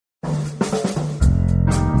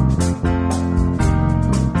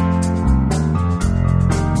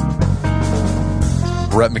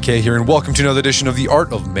Brett McKay here, and welcome to another edition of the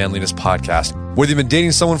Art of Manliness podcast. Whether you've been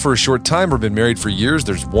dating someone for a short time or been married for years,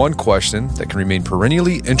 there's one question that can remain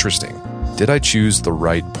perennially interesting. Did I choose the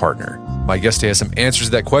right partner? My guest today has some answers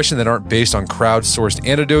to that question that aren't based on crowd-sourced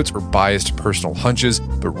anecdotes or biased personal hunches,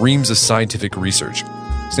 but reams of scientific research.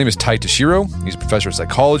 His name is Ty Tashiro. He's a professor of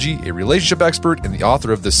psychology, a relationship expert, and the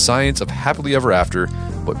author of The Science of Happily Ever After,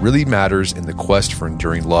 What Really Matters in the Quest for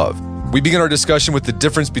Enduring Love. We begin our discussion with the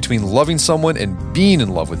difference between loving someone and being in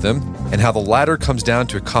love with them, and how the latter comes down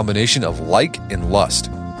to a combination of like and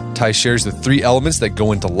lust. Ty shares the three elements that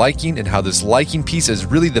go into liking and how this liking piece is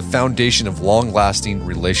really the foundation of long-lasting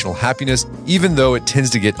relational happiness, even though it tends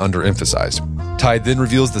to get underemphasized. Ty then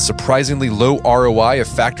reveals the surprisingly low ROI of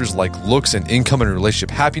factors like looks and income and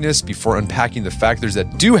relationship happiness before unpacking the factors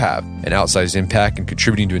that do have an outsized impact in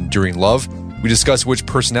contributing to enduring love. We discuss which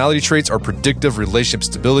personality traits are predictive of relationship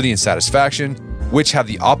stability and satisfaction, which have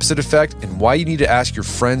the opposite effect, and why you need to ask your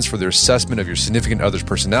friends for their assessment of your significant other's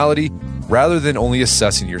personality rather than only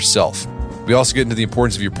assessing yourself. We also get into the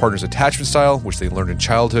importance of your partner's attachment style, which they learned in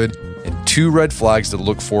childhood, and 2 red flags to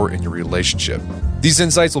look for in your relationship. These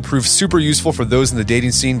insights will prove super useful for those in the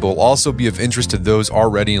dating scene, but will also be of interest to those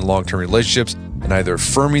already in long-term relationships, and either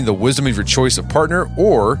affirming the wisdom of your choice of partner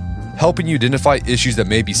or helping you identify issues that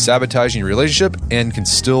may be sabotaging your relationship and can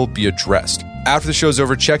still be addressed. After the show's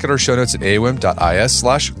over, check out our show notes at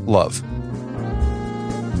aom.is/love.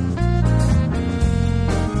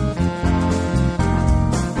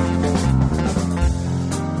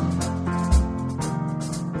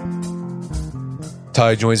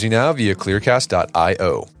 Ty joins me now via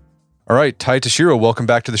clearcast.io. All right, Ty Tashiro, welcome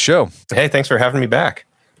back to the show. Hey, thanks for having me back.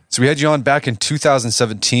 So we had you on back in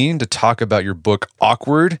 2017 to talk about your book,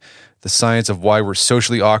 Awkward, The Science of Why We're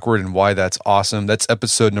Socially Awkward and Why That's Awesome. That's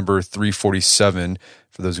episode number 347,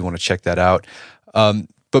 for those who want to check that out.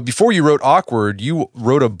 But before you wrote Awkward, you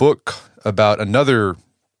wrote a book about another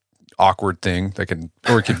awkward thing that can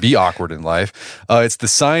be awkward in life. It's The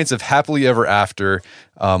Science of Happily Ever After,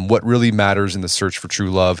 What Really Matters in the Search for True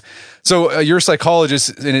Love. So you're a psychologist,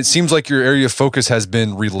 and it seems like your area of focus has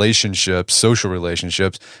been relationships, social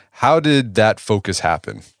relationships. How did that focus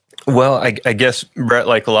happen? Well, I guess, Brett,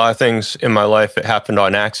 like a lot of things in my life, it happened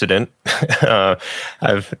on accident.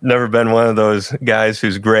 I've never been one of those guys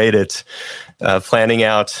who's great at planning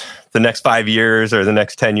out the next 5 years or the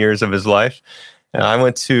next 10 years of his life. I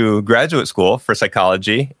went to graduate school for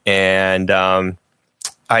psychology, and I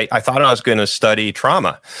thought I was going to study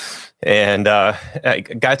trauma. And I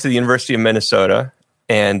got to the University of Minnesota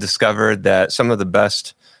and discovered that some of the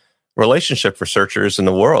best relationship researchers in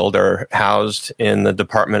the world are housed in the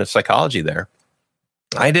Department of Psychology there.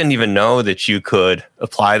 I didn't even know that you could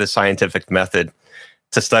apply the scientific method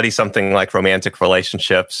to study something like romantic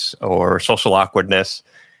relationships or social awkwardness.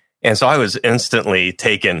 And so I was instantly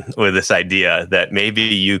taken with this idea that maybe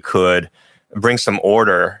you could bring some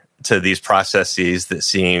order to these processes that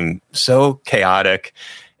seem so chaotic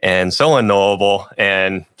and so unknowable,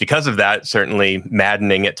 and because of that, certainly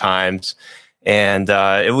maddening at times. And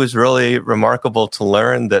it was really remarkable to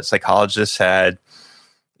learn that psychologists had,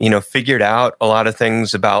 figured out a lot of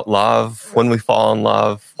things about love, when we fall in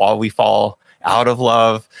love, while we fall out of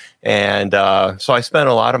love. And so I spent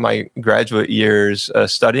a lot of my graduate years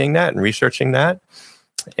studying that and researching that.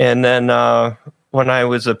 And then when I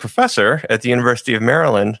was a professor at the University of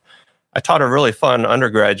Maryland, I taught a really fun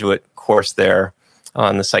undergraduate course there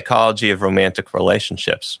on the psychology of romantic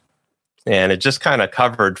relationships. And it just kind of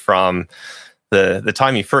covered from the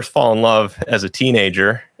time you first fall in love as a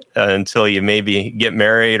teenager until you maybe get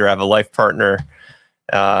married or have a life partner,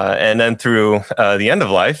 and then through the end of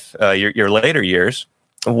life, your later years.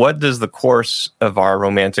 What does the course of our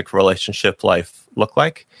romantic relationship life look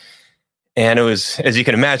like? And it was, as you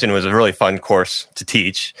can imagine, it was a really fun course to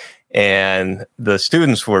teach. And the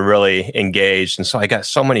students were really engaged. And so I got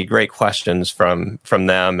so many great questions from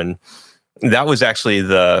them. And that was actually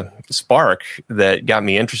the spark that got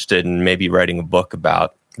me interested in maybe writing a book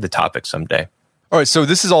about the topic someday. All right, so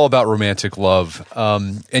this is all about romantic love.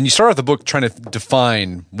 And you start out the book trying to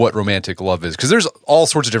define what romantic love is, because there's all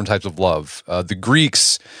sorts of different types of love. The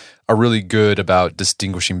Greeks are really good about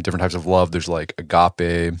distinguishing different types of love. There's like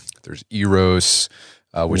agape, there's eros,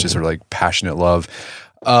 which is sort of like passionate love.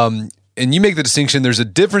 And you make the distinction, there's a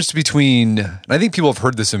difference between, and I think people have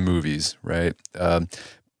heard this in movies, right?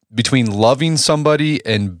 Between loving somebody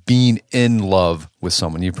and being in love with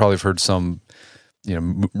someone. You've probably heard some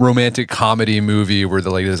romantic comedy movie where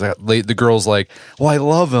the girl's like, well, I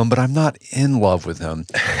love him, but I'm not in love with him.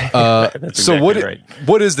 So exactly right.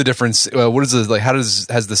 What is the difference? What is the,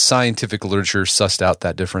 has the scientific literature sussed out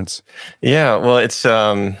that difference? Yeah, well, it's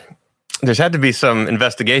there's had to be some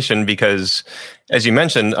investigation because, as you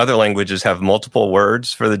mentioned, other languages have multiple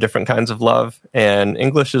words for the different kinds of love, and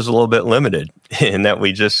English is a little bit limited in that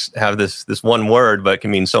we just have this one word, but it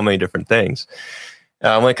can mean so many different things.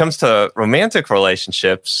 When it comes to romantic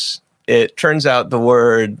relationships, it turns out the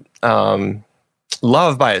word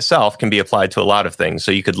love by itself can be applied to a lot of things.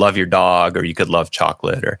 So you could love your dog, or you could love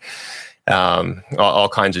chocolate, or all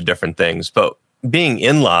kinds of different things. But being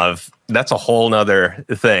in love, that's a whole nother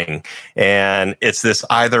thing. And it's this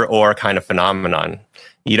either or kind of phenomenon.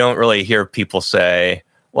 You don't really hear people say,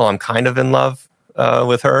 well, I'm kind of in love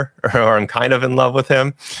with her, or I'm kind of in love with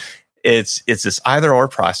him. It's this either or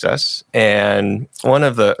process. And one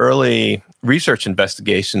of the early research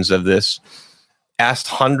investigations of this asked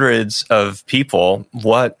hundreds of people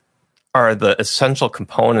what are the essential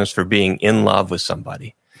components for being in love with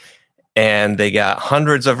somebody. And they got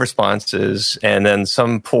hundreds of responses, and then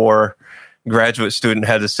some poor graduate student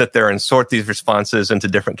had to sit there and sort these responses into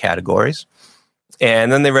different categories.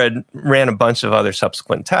 And then they ran a bunch of other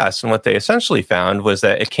subsequent tests, and what they essentially found was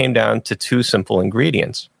that it came down to two simple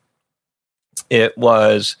ingredients. It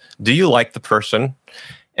was, do you like the person,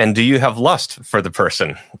 and do you have lust for the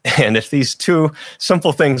person? And if these two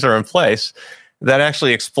simple things are in place, that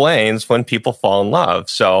actually explains when people fall in love.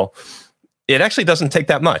 So it actually doesn't take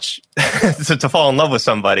that much to fall in love with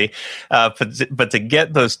somebody, but to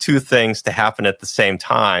get those two things to happen at the same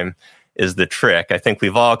time is the trick. I think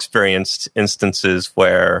we've all experienced instances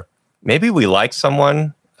where maybe we like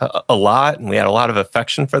someone a lot and we had a lot of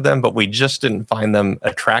affection for them, but we just didn't find them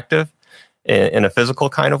attractive in a physical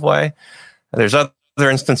kind of way. There's other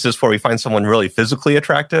instances where we find someone really physically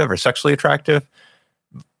attractive or sexually attractive,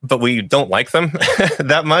 but we don't like them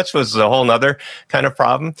that much, was a whole nother kind of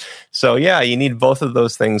problem. So yeah, you need both of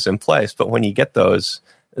those things in place. But when you get those,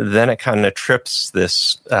 then it kind of trips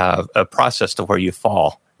this a process to where you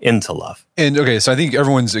fall into love. And okay, so I think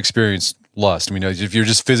everyone's experienced lust. I mean, if you're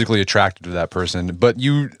just physically attracted to that person, but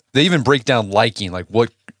they even break down liking, like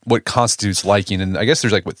what constitutes liking. And I guess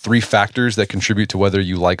there's 3 factors that contribute to whether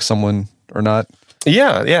you like someone or not.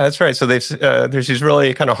 Yeah, that's right. So there's these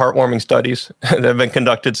really kind of heartwarming studies that have been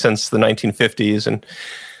conducted since the 1950s, and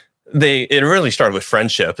it really started with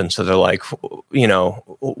friendship. And so they're like,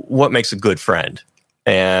 what makes a good friend?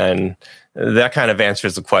 And that kind of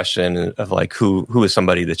answers the question of who is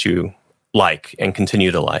somebody that you like and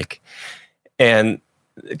continue to like. And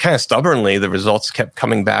kind of stubbornly, the results kept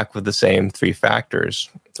coming back with the same 3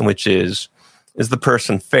 factors, which is the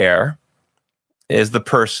person fair? Is the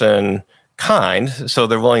person kind, so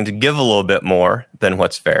they're willing to give a little bit more than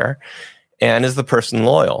what's fair? And is the person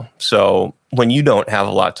loyal? So when you don't have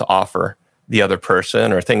a lot to offer the other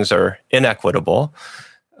person, or things are inequitable,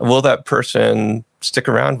 will that person stick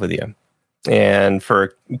around with you? And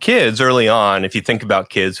for kids early on, if you think about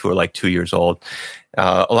kids who are 2 years old,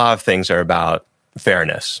 a lot of things are about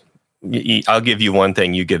fairness. I'll give you one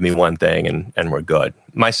thing, you give me one thing, and we're good.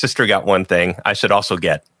 My sister got one thing, I should also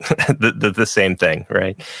get the same thing,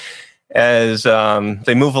 right? As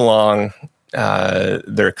they move along,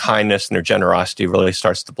 their kindness and their generosity really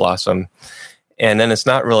starts to blossom. And then it's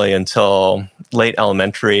not really until late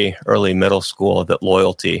elementary, early middle school that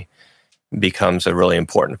loyalty becomes a really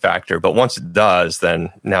important factor. But once it does, then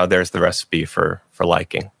now there's the recipe for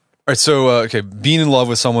liking. All right, so being in love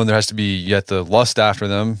with someone, there has to be, you have to lust after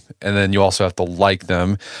them, and then you also have to like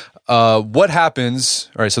them. What happens?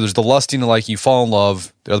 All right, so there's the lusting and liking. You fall in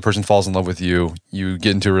love. The other person falls in love with you. You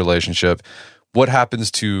get into a relationship. What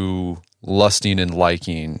happens to lusting and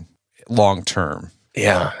liking long term?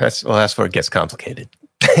 Yeah, that's where it gets complicated.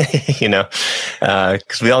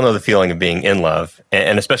 Because we all know the feeling of being in love,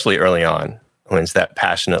 and especially early on, when it's that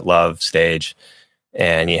passionate love stage,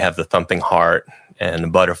 and you have the thumping heart and the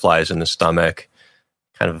butterflies in the stomach,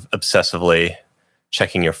 kind of obsessively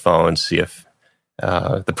checking your phone, see if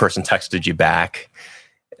the person texted you back.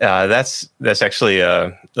 That's actually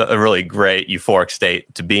a really great euphoric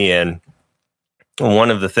state to be in.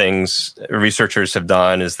 One of the things researchers have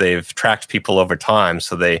done is they've tracked people over time.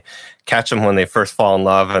 So they catch them when they first fall in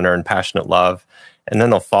love and are in passionate love, and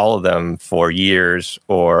then they'll follow them for years,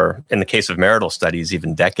 or in the case of marital studies,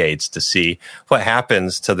 even decades, to see what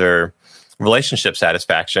happens to their relationship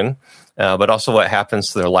satisfaction, but also what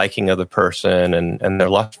happens to their liking of the person and their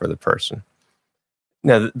lust for the person.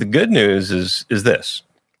 Now, the good news is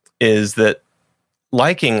that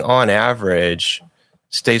liking on average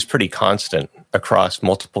stays pretty constant across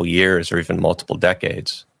multiple years or even multiple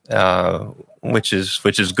decades, which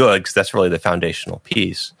is good, because that's really the foundational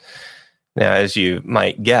piece. Now, as you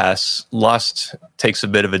might guess, lust takes a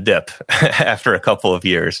bit of a dip after a couple of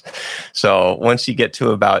years. So once you get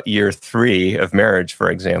to about year 3 of marriage, for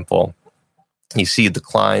example, you see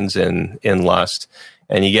declines in lust,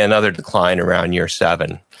 and you get another decline around year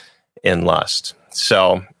 7 in lust.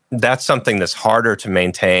 So that's something that's harder to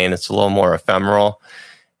maintain. It's a little more ephemeral.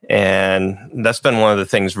 And that's been one of the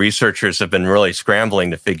things researchers have been really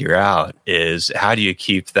scrambling to figure out is how do you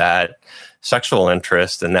keep that sexual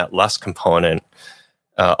interest and that lust component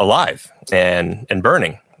alive and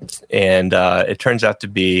burning. And it turns out to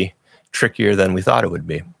be trickier than we thought it would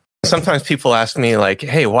be. Sometimes people ask me like,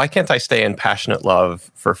 hey, why can't I stay in passionate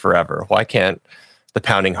love for forever? Why can't the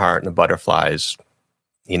pounding heart and the butterflies,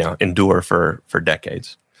 endure for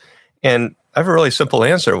decades? And I have a really simple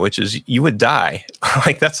answer, which is you would die.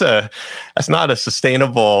 Like that's not a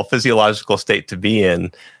sustainable physiological state to be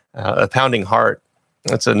in. A pounding heart,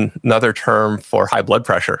 that's another term for high blood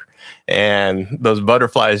pressure. And those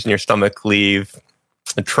butterflies in your stomach leave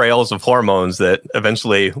trails of hormones that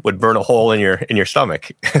eventually would burn a hole in your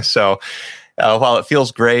stomach. So while it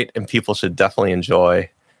feels great and people should definitely enjoy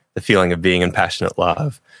the feeling of being in passionate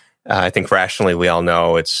love, I think rationally we all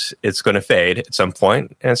know it's going to fade at some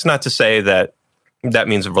point. And it's not to say that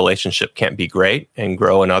means a relationship can't be great and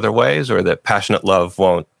grow in other ways, or that passionate love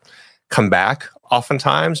won't come back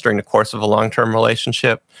oftentimes during the course of a long-term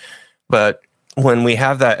relationship. But when we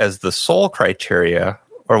have that as the sole criteria,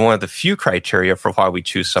 or one of the few criteria for why we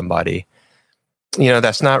choose somebody,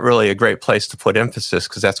 that's not really a great place to put emphasis,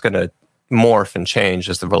 because that's going to morph and change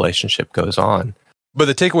as the relationship goes on. But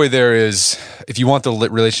the takeaway there is, if you want the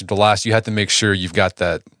relationship to last, you have to make sure you've got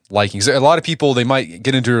that liking. So a lot of people, they might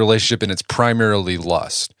get into a relationship and it's primarily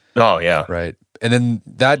lust. Oh yeah, right. And then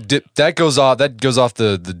that goes off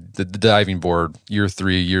the diving board year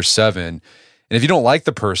 3, year 7. And if you don't like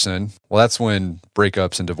the person, well, that's when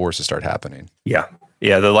breakups and divorces start happening. Yeah,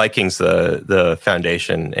 the liking's the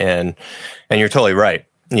foundation, and you're totally right.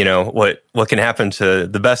 What can happen to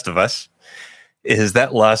the best of us is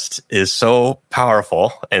that lust is so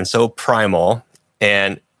powerful and so primal,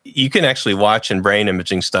 and you can actually watch in brain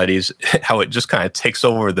imaging studies how it just kind of takes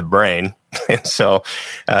over the brain. And so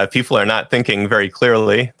people are not thinking very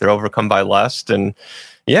clearly. They're overcome by lust. And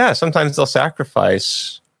sometimes they'll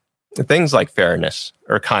sacrifice things like fairness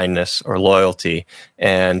or kindness or loyalty,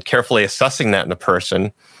 and carefully assessing that in a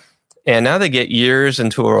person. And now they get years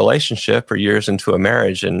into a relationship or years into a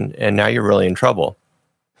marriage, and now you're really in trouble,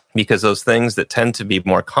 because those things that tend to be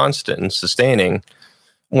more constant and sustaining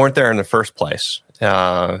weren't there in the first place.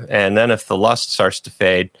 And then if the lust starts to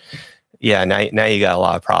fade, now you got a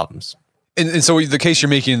lot of problems. And so the case you're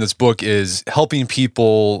making in this book is helping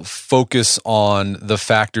people focus on the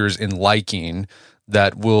factors in liking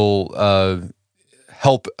that will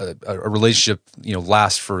help a relationship,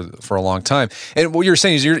 last for a long time. And what you're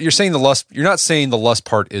saying is you're saying the lust. You're not saying the lust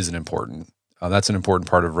part isn't important. That's an important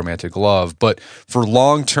part of romantic love. But for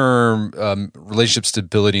long-term relationship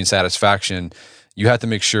stability and satisfaction, you have to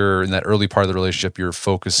make sure in that early part of the relationship you're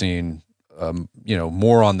focusing,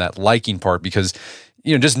 more on that liking part, because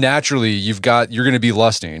just naturally you're going to be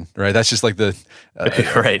lusting, right? That's just like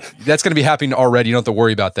right. That's going to be happening already. You don't have to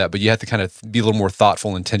worry about that, but you have to kind of be a little more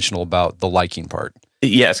thoughtful and intentional about the liking part.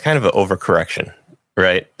 Yeah, it's kind of an overcorrection,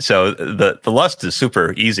 right? So the lust is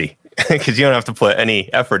super easy because you don't have to put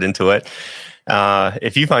any effort into it.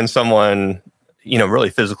 If you find someone, really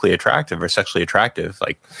physically attractive or sexually attractive,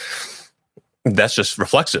 like that's just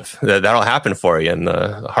reflexive. That'll happen for you, and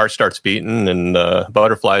the heart starts beating, and the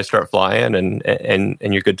butterflies start flying, and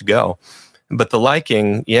you're good to go. But the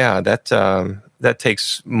liking, that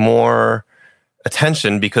takes more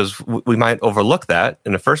attention, because we might overlook that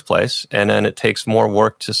in the first place, and then it takes more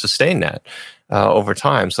work to sustain that over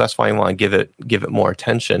time. So that's why you want to give it more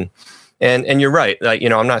attention. And you're right.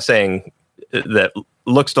 I'm not saying that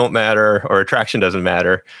looks don't matter or attraction doesn't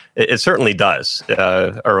matter. It certainly does.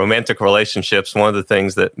 Our romantic relationships, one of the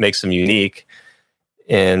things that makes them unique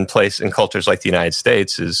in cultures like the United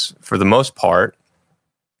States is, for the most part,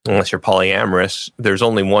 unless you're polyamorous, there's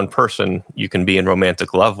only one person you can be in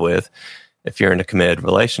romantic love with if you're in a committed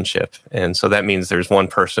relationship. And so that means there's one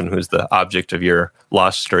person who's the object of your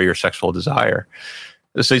lust or your sexual desire.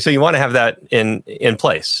 So you want to have that in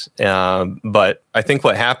place. But I think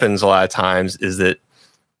what happens a lot of times is that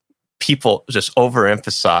people just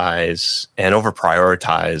overemphasize and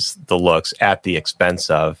overprioritize the looks at the expense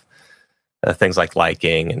of things like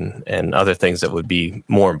liking and other things that would be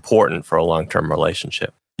more important for a long-term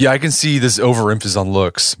relationship. Yeah, I can see this overemphasis on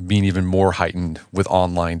looks being even more heightened with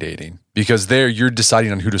online dating. because there you're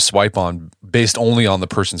deciding on who to swipe on based only on the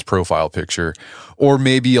person's profile picture, or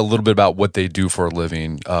maybe a little bit about what they do for a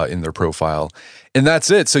living in their profile. And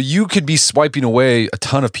that's it. So you could be swiping away a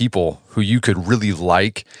ton of people who you could really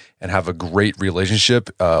like and have a great relationship,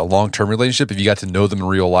 a long-term relationship if you got to know them in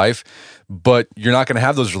real life. But you're not going to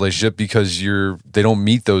have those relationships because they don't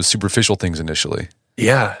meet those superficial things initially.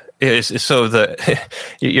 Yeah. So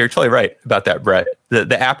you're totally right about that, Brett.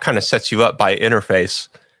 The app kind of sets you up by interface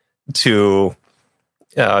to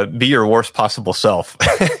be your worst possible self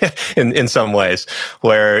in some ways,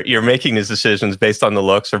 where you're making these decisions based on the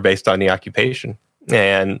looks or based on the occupation.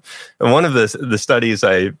 And one of the studies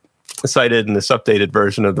I cited in this updated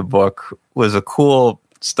version of the book was a cool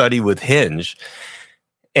study with Hinge.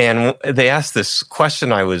 And they asked this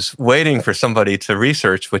question I was waiting for somebody to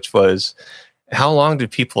research, which was, how long do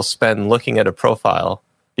people spend looking at a profile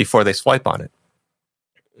before they swipe on it?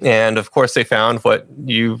 And of course, they found what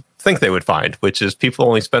you think they would find, which is people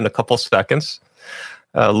only spend a couple seconds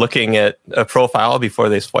looking at a profile before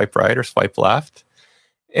they swipe right or swipe left.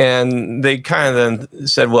 And they kind of then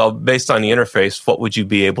said, well, based on the interface, what would you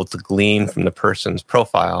be able to glean from the person's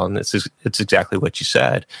profile? And it's exactly what you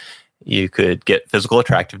said. You could get physical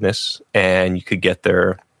attractiveness, and you could get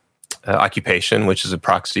their occupation, which is a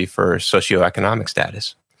proxy for socioeconomic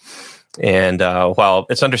status. And while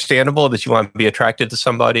it's understandable that you want to be attracted to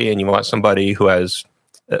somebody and you want somebody who has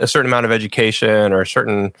a certain amount of education or a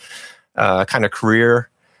certain kind of career,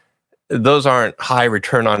 those aren't high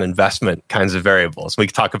return on investment kinds of variables. We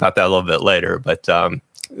can talk about that a little bit later, but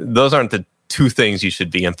those aren't the two things you should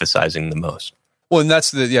be emphasizing the most. Well, and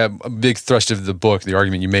that's a big thrust of the book. The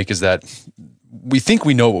argument you make is that we think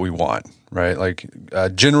we know what we want, right? Like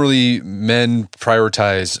generally, men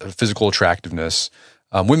prioritize physical attractiveness.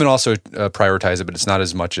 Women also prioritize it, but it's not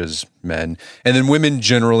as much as men. And then women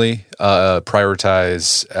generally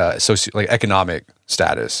prioritize economic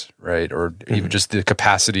status, right? Or even just the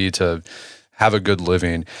capacity to have a good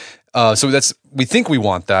living. So we think we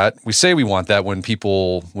want that. We say we want that when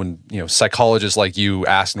psychologists like you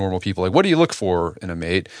ask normal people, like, what do you look for in a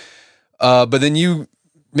mate? But then you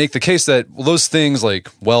make the case that those things like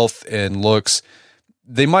wealth and looks,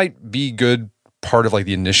 they might be good part of like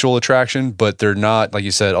the initial attraction, but they're not, like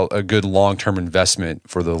you said, a good long-term investment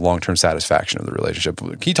for the long-term satisfaction of the relationship.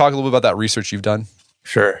 Can you talk a little bit about that research you've done?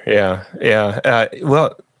 Sure. Yeah.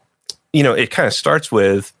 Well, it kind of starts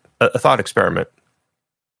with a thought experiment.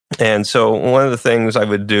 And so one of the things I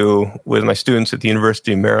would do with my students at the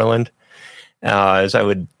University of Maryland is I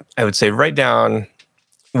would say, write down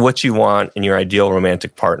what you want in your ideal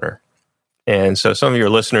romantic partner. And so some of your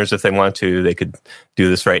listeners, if they want to, they could do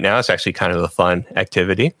this right now. It's actually kind of a fun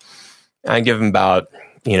activity. I give them about,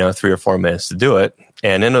 3 or 4 minutes to do it.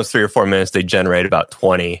 And in those 3 or 4 minutes, they generate about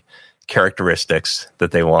 20 characteristics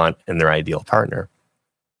that they want in their ideal partner.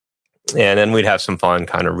 And then we'd have some fun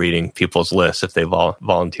kind of reading people's lists if they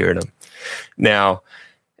volunteered them. Now,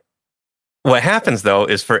 what happens, though,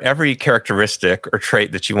 is for every characteristic or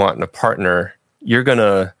trait that you want in a partner, you're going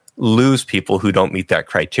to lose people who don't meet that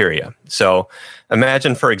criteria. So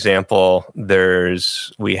imagine, for example,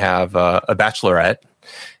 we have a bachelorette,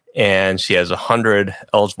 and she has 100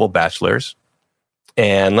 eligible bachelors.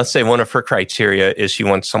 And let's say one of her criteria is she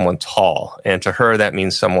wants someone tall. And to her, that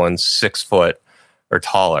means someone 6 foot or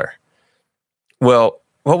taller. Well,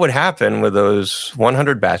 what would happen with those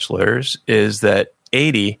 100 bachelors is that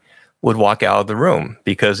 80 would walk out of the room,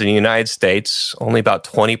 because in the United States, only about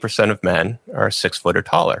 20% of men are 6 foot or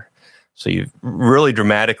taller. So you've really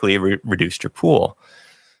dramatically reduced your pool.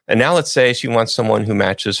 And now let's say she wants someone who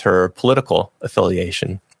matches her political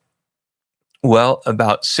affiliation. Well,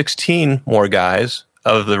 about 16 more guys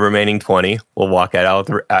of the remaining 20 will walk out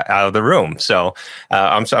of the room. So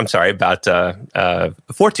I'm sorry, about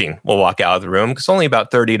 14 will walk out of the room, because only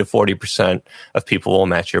about 30 to 40% of people will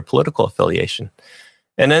match your political affiliation.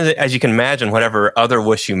 And then, as you can imagine, whatever other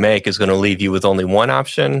wish you make is going to leave you with only one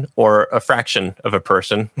option or a fraction of a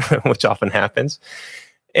person, which often happens.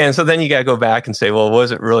 And so then you got to go back and say, well,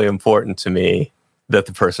 was it really important to me that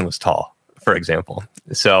the person was tall, for example?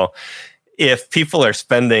 So if people are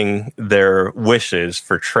spending their wishes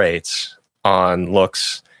for traits on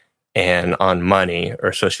looks and on money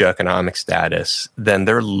or socioeconomic status, then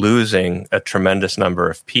they're losing a tremendous number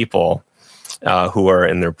of people who are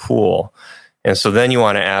in their pool. And so then you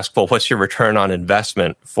want to ask, well, what's your return on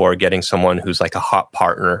investment for getting someone who's like a hot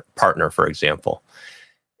partner, for example?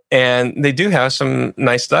 And they do have some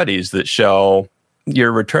nice studies that show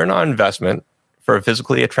your return on investment for a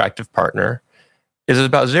physically attractive partner is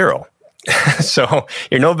about 0. So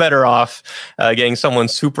you're no better off getting someone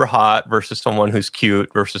super hot versus someone who's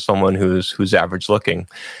cute versus someone who's average looking.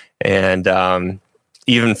 And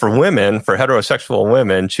even for women, for heterosexual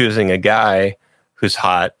women, choosing a guy who's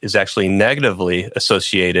hot is actually negatively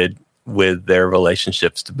associated with their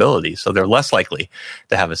relationship stability. So they're less likely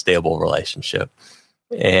to have a stable relationship.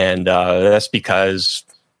 And that's because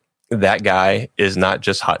that guy is not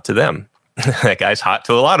just hot to them. That guy's hot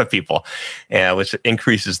to a lot of people, which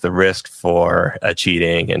increases the risk for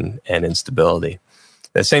cheating and instability.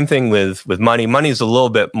 The same thing with money. Money is a little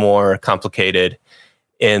bit more complicated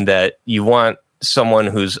in that you want someone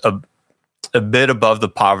who's a bit above the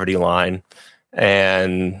poverty line,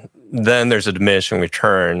 and then there's a diminishing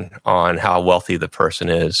return on how wealthy the person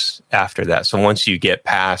is after that. So once you get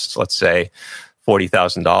past, let's say,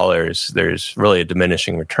 $40,000, there's really a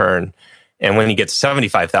diminishing return. And when you get to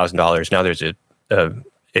 $75,000, now there's it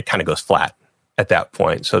kind of goes flat at that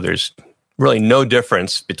point. So there's really no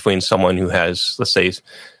difference between someone who has, let's say,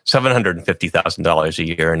 $750,000 a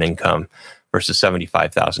year in income versus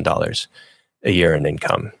 $75,000 a year in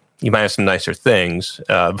income. You might have some nicer things,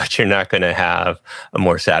 but you're not going to have a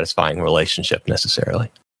more satisfying relationship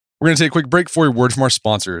necessarily. We're going to take a quick break for a word from our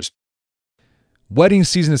sponsors. Wedding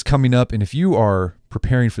season is coming up, and if you are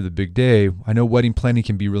preparing for the big day, I know wedding planning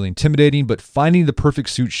can be really intimidating, but finding the perfect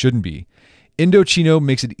suit shouldn't be. Indochino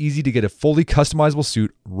makes it easy to get a fully customizable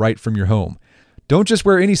suit right from your home. Don't just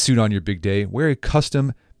wear any suit on your big day, wear a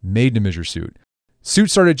custom made-to-measure suit.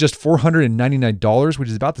 Suits start at just $499, which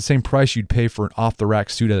is about the same price you'd pay for an off-the-rack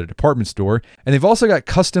suit at a department store, and they've also got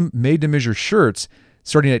custom made-to-measure shirts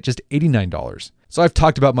starting at just $89. So I've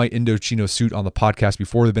talked about my Indochino suit on the podcast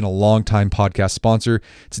before. They've been a long-time podcast sponsor.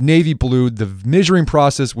 It's navy blue. The measuring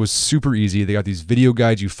process was super easy. They got these video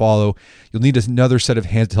guides you follow. You'll need another set of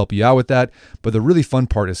hands to help you out with that. But the really fun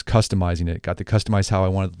part is customizing it. Got to customize how I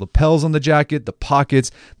wanted the lapels on the jacket, the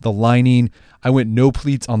pockets, the lining. I went no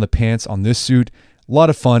pleats on the pants on this suit. A lot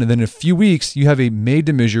of fun. And then in a few weeks, you have a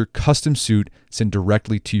made-to-measure custom suit sent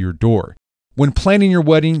directly to your door. When planning your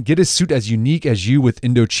wedding, get a suit as unique as you with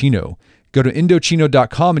Indochino. Go to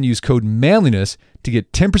Indochino.com and use code manliness to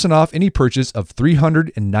get 10% off any purchase of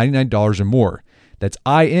 $399 or more. That's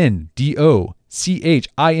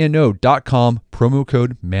INDOCHINO.com, promo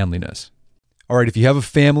code manliness. All right, if you have a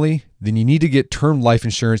family, then you need to get term life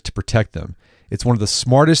insurance to protect them. It's one of the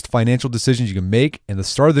smartest financial decisions you can make, and the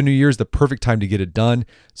start of the new year is the perfect time to get it done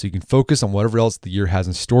so you can focus on whatever else the year has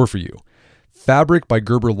in store for you. Fabric by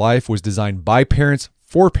Gerber Life was designed by parents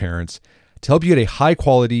for parents to help you get a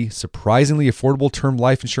high-quality, surprisingly affordable term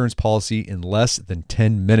life insurance policy in less than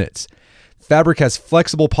 10 minutes. Fabric has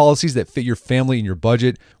flexible policies that fit your family and your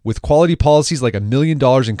budget, with quality policies like $1 million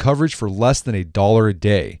in coverage for less than $1 a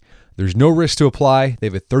day. There's no risk to apply. They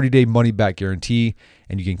have a 30-day money-back guarantee,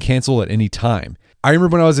 and you can cancel at any time. I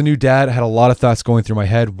remember when I was a new dad, I had a lot of thoughts going through my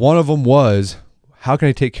head. One of them was, how can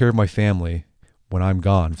I take care of my family when I'm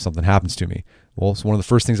gone, if something happens to me? Well, so one of the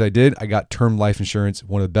first things I did, I got term life insurance,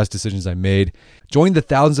 one of the best decisions I made. Join the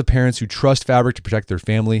thousands of parents who trust Fabric to protect their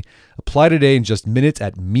family. Apply today in just minutes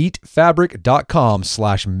at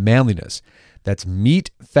meetfabric.com/manliness. That's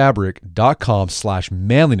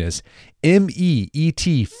meetfabric.com/manliness,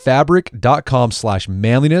 MEET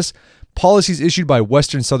fabric.com/manliness. Policies issued by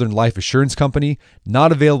Western Southern Life Assurance Company,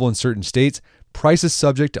 not available in certain states. Prices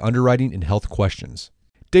subject to underwriting and health questions.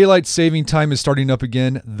 Daylight saving time is starting up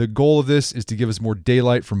again. The goal of this is to give us more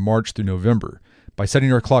daylight from March through November. By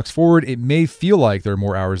setting our clocks forward, it may feel like there are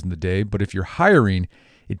more hours in the day, but if you're hiring,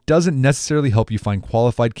 it doesn't necessarily help you find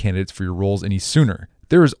qualified candidates for your roles any sooner.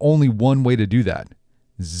 There is only one way to do that: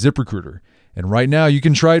 ZipRecruiter. And right now you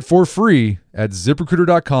can try it for free at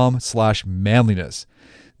ZipRecruiter.com/manliness.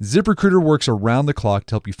 ZipRecruiter works around the clock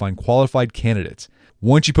to help you find qualified candidates.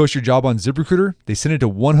 Once you post your job on ZipRecruiter, they send it to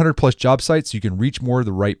 100 plus job sites so you can reach more of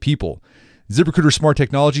the right people. ZipRecruiter's smart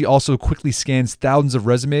technology also quickly scans thousands of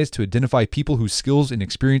resumes to identify people whose skills and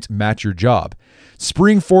experience match your job.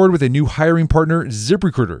 Spring forward with a new hiring partner,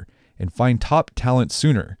 ZipRecruiter, and find top talent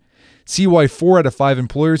sooner. See why 4 out of 5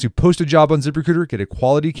 employers who post a job on ZipRecruiter get a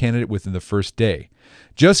quality candidate within the first day.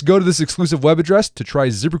 Just go to this exclusive web address to try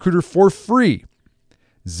ZipRecruiter for free.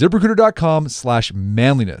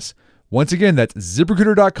 ZipRecruiter.com/manliness. Once again, that's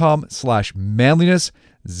ZipRecruiter.com/manliness.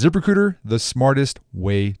 ZipRecruiter, the smartest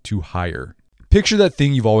way to hire. Picture that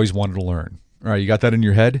thing you've always wanted to learn. All right, you got that in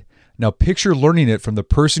your head? Now picture learning it from the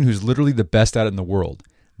person who's literally the best at it in the world.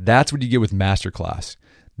 That's what you get with Masterclass.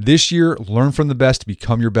 This year, learn from the best to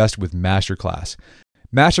become your best with Masterclass.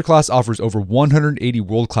 Masterclass offers over 180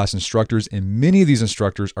 world-class instructors, and many of these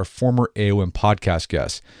instructors are former AOM podcast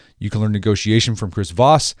guests. You can learn negotiation from Chris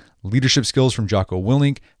Voss, leadership skills from Jocko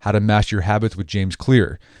Willink, how to master your habits with James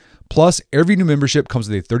Clear. Plus, every new membership comes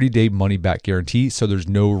with a 30-day money-back guarantee, so there's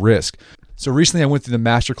no risk. So recently I went through the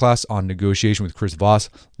masterclass on negotiation with Chris Voss.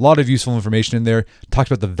 A lot of useful information in there. Talked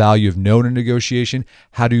about the value of no in a negotiation,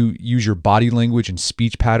 how to use your body language and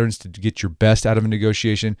speech patterns to get your best out of a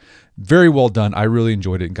negotiation. Very well done. I really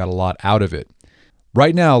enjoyed it and got a lot out of it.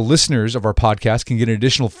 Right now, listeners of our podcast can get an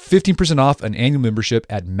additional 15% off an annual membership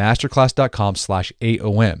at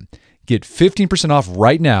masterclass.com/AOM. Get 15% off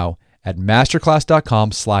right now at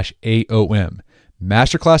masterclass.com/AOM.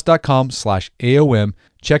 Masterclass.com/AOM.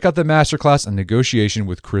 Check out the masterclass on negotiation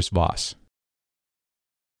with Chris Voss.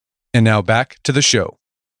 And now back to the show.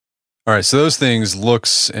 All right, so those things,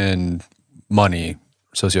 looks and money,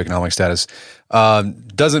 socioeconomic status,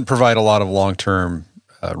 doesn't provide a lot of long-term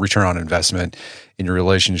return on investment in your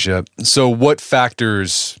relationship. So what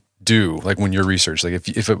factors do, like when you're research, like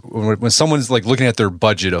when someone's like looking at their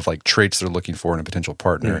budget of like traits they're looking for in a potential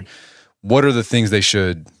partner, what are the things they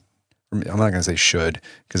should, I'm not going to say should,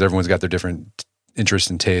 because everyone's got their different interests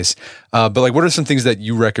and tastes, but like what are some things that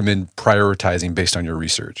you recommend prioritizing based on your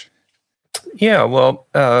research? Yeah, well,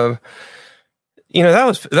 that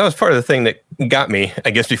was part of the thing that got me,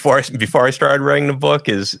 I guess, before I started writing the book,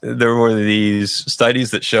 is there were these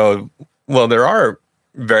studies that showed, well, there are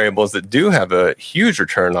variables that do have a huge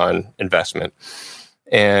return on investment.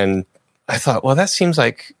 And I thought, well, that seems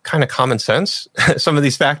like kind of common sense, some of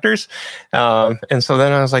these factors. And so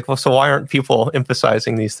then I was like, well, so why aren't people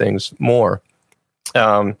emphasizing these things more? We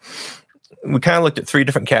kind of looked at three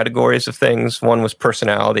different categories of things. One was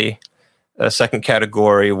personality. A second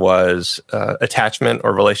category was attachment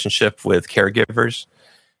or relationship with caregivers.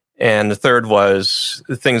 And the third was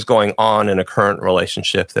things going on in a current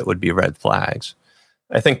relationship that would be red flags.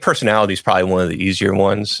 I think personality is probably one of the easier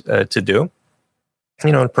ones to do.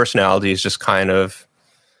 Personality is just kind of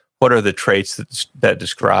what are the traits that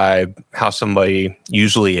describe how somebody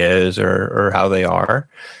usually is or how they are.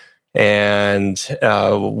 And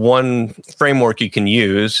one framework you can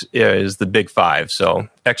use is the big five. So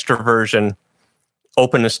extroversion,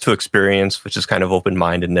 openness to experience, which is kind of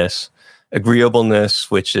open-mindedness, agreeableness,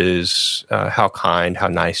 which is how kind, how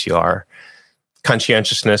nice you are,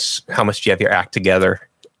 conscientiousness, how much do you have your act together,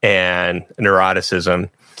 and neuroticism,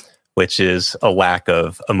 which is a lack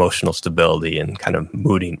of emotional stability and kind of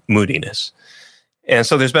moodiness. And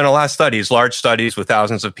so there's been a lot of studies, large studies with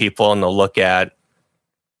thousands of people, and they'll look at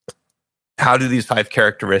how do these five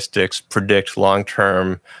characteristics predict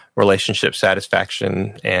long-term relationship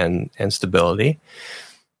satisfaction and stability.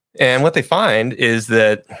 And what they find is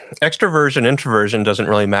that extroversion, introversion doesn't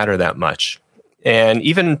really matter that much. And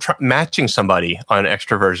even matching somebody on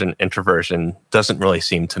extroversion, introversion doesn't really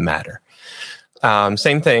seem to matter.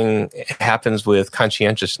 Same thing happens with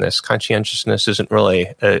conscientiousness. Conscientiousness isn't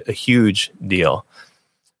really a huge deal.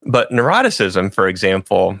 But neuroticism, for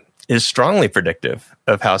example, is strongly predictive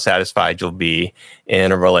of how satisfied you'll be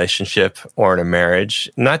in a relationship or in a marriage,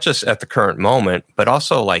 not just at the current moment, but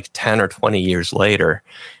also like 10 or 20 years later.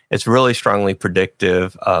 It's really strongly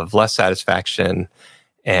predictive of less satisfaction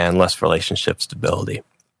and less relationship stability.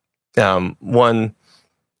 One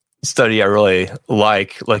study I really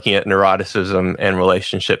like, looking at neuroticism and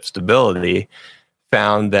relationship stability,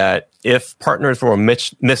 found that if partners were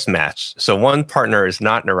mismatched, so one partner is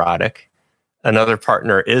not neurotic, another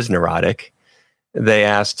partner is neurotic, they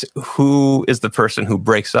asked who is the person who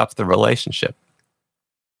breaks up the relationship.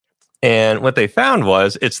 And what they found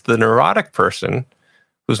was it's the neurotic person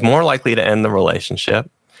who's more likely to end the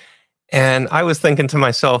relationship. And I was thinking to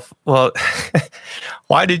myself, well,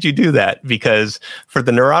 why did you do that? Because for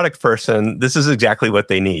the neurotic person, this is exactly what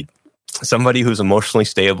they need. Somebody who's emotionally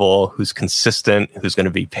stable, who's consistent, who's going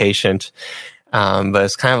to be patient. But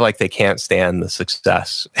it's kind of like they can't stand the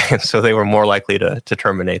success. And so they were more likely to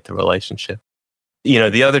terminate the relationship.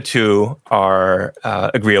 The other two are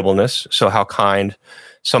agreeableness. So how kind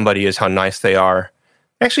somebody is, how nice they are.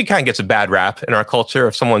 It actually kind of gets a bad rap in our culture.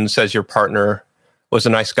 If someone says your partner was a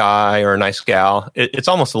nice guy or a nice gal, it's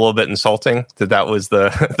almost a little bit insulting that was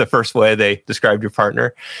the first way they described your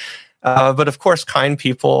partner. But of course, kind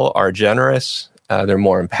people are generous. They're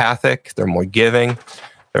more empathic. They're more giving.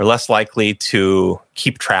 They're less likely to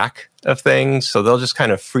keep track of things. So they'll just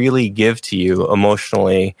kind of freely give to you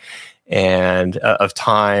emotionally and of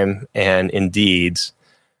time and in deeds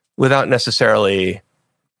without necessarily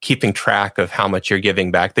keeping track of how much you're giving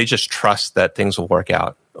back. They just trust that things will work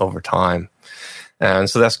out over time. And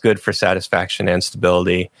so that's good for satisfaction and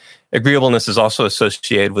stability. Agreeableness is also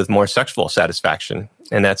associated with more sexual satisfaction.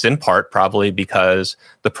 And that's in part probably because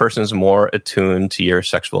the person's more attuned to your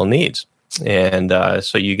sexual needs. And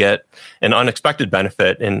so you get an unexpected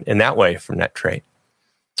benefit in that way from that trait.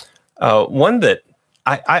 One that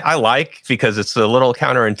I like because it's a little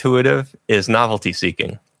counterintuitive is novelty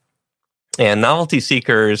seeking. And novelty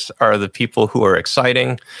seekers are the people who are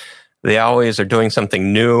exciting. They always are doing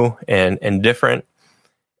something new and different.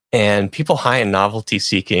 And people high in novelty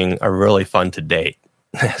seeking are really fun to date.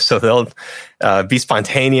 So they'll be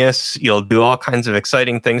spontaneous. You'll do all kinds of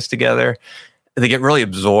exciting things together. They get really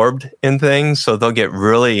absorbed in things. So they'll get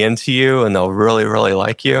really into you and they'll really, really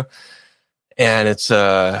like you. And it's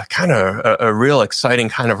a kind of a real exciting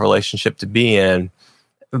kind of relationship to be in.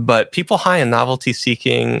 But people high in novelty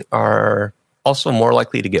seeking are also more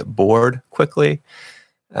likely to get bored quickly.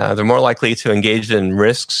 They're more likely to engage in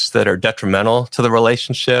risks that are detrimental to the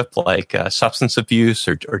relationship, like substance abuse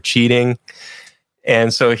or cheating.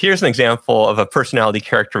 And so here's an example of a personality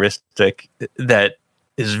characteristic that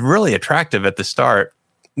is really attractive at the start.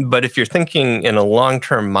 But if you're thinking in a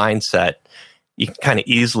long-term mindset, you can kind of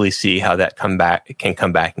easily see how that can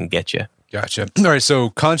come back and get you. Gotcha. All right.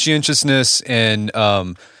 So conscientiousness and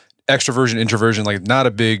extroversion, introversion, like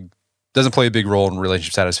doesn't play a big role in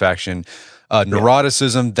relationship satisfaction.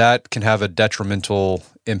 Neuroticism, that can have a detrimental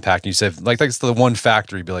impact. You said that's the one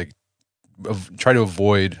factor. You'd be like, try to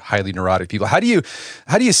avoid highly neurotic people. How do you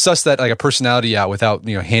suss that like a personality out without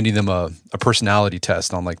handing them a personality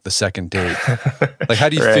test on like the second date? Like how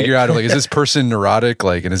do you figure out like is this person neurotic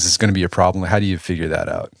and is this going to be a problem? How do you figure that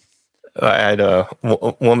out? I had a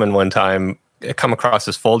woman one time come across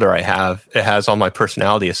this folder I have. It has all my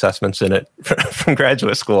personality assessments in it from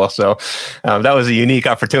graduate school. So that was a unique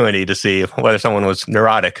opportunity to see whether someone was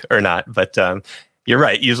neurotic or not. But you're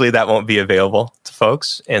right. Usually that won't be available to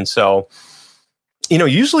folks. And so,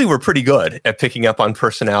 usually we're pretty good at picking up on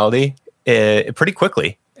personality pretty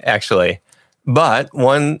quickly, actually. But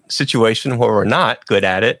one situation where we're not good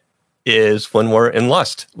at it is when we're in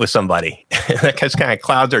lust with somebody. That kind of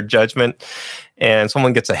clouds our judgment, and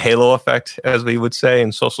someone gets a halo effect, as we would say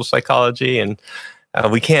in social psychology, and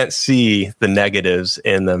we can't see the negatives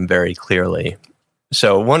in them very clearly.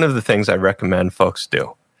 So one of the things I recommend folks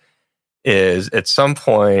do is at some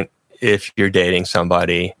point, if you're dating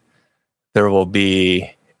somebody, there will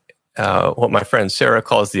be what my friend Sarah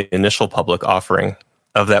calls the initial public offering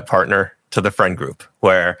of that partner to the friend group,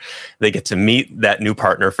 where they get to meet that new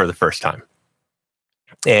partner for the first time.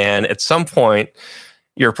 And at some point,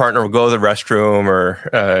 your partner will go to the restroom or,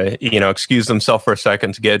 excuse themselves for a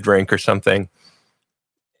second to get a drink or something.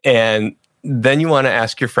 And then you want to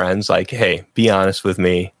ask your friends, like, hey, be honest with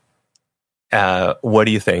me. What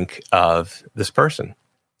do you think of this person?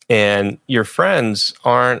 And your friends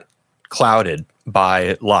aren't clouded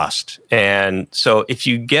by lust. And so if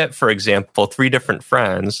you get, for example, 3 different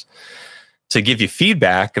friends to give you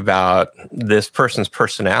feedback about this person's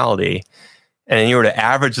personality, and you were to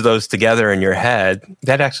average those together in your head,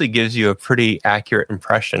 that actually gives you a pretty accurate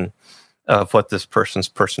impression of what this person's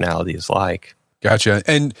personality is like. Gotcha.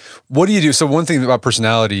 And what do you do? So one thing about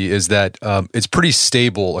personality is that it's pretty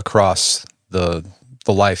stable across the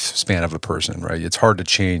lifespan of a person, right? It's hard to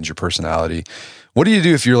change your personality. What do you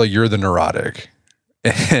do if you're the neurotic?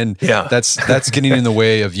 And that's getting in the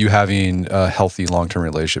way of you having a healthy long-term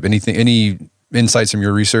relationship. Any insights from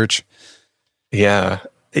your research? Yeah.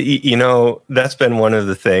 That's been one of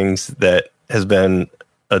the things that has been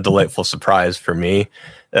a delightful surprise for me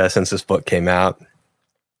since this book came out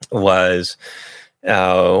was when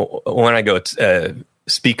I go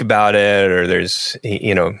speak about it, or there's,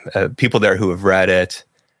 people there who have read it,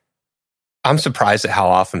 I'm surprised at how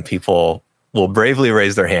often people will bravely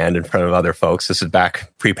raise their hand in front of other folks. This is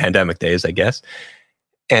back pre-pandemic days, I guess,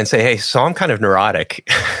 and say, hey, so I'm kind of neurotic.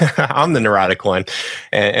 I'm the neurotic one.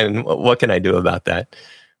 And what can I do about that?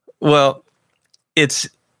 Well, it's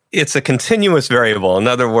a continuous variable. In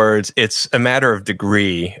other words, it's a matter of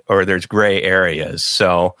degree, or there's gray areas.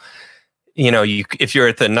 So, if you're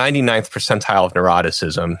at the 99th percentile of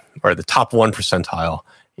neuroticism, or the top 1 percentile,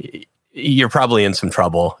 you're probably in some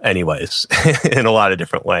trouble anyways, in a lot of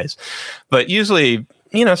different ways. But usually,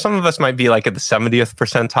 some of us might be like at the 70th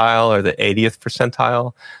percentile or the 80th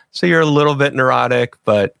percentile. So you're a little bit neurotic,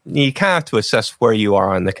 but you kind of have to assess where you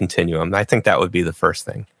are on the continuum. I think that would be the first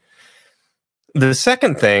thing. The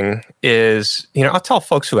second thing is, I'll tell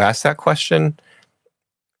folks who ask that question,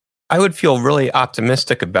 I would feel really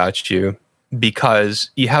optimistic about you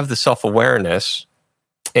because you have the self-awareness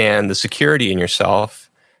and the security in yourself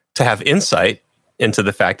to have insight into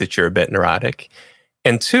the fact that you're a bit neurotic.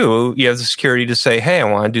 And 2, you have the security to say, hey, I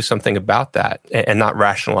want to do something about that and not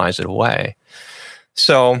rationalize it away.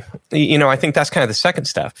 So, I think that's kind of the second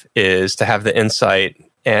step, is to have the insight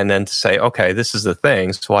and then to say, okay, this is the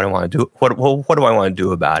thing. So what do I want to do? What do I want to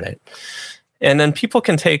do about it? And then people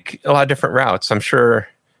can take a lot of different routes. I'm sure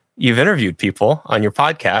you've interviewed people on your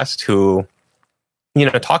podcast who,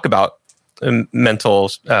 talk about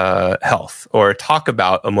mental health, or talk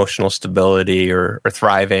about emotional stability, or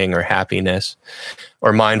thriving, or happiness,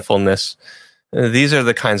 or mindfulness. These are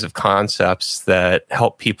the kinds of concepts that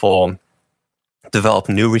help people develop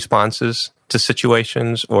new responses to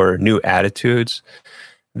situations or new attitudes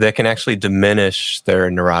that can actually diminish their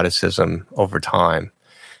neuroticism over time.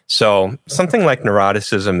 So something like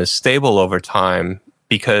neuroticism is stable over time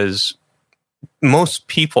because most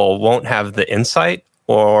people won't have the insight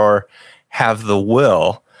or have the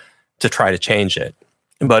will to try to change it.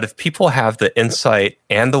 But if people have the insight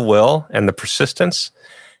and the will and the persistence,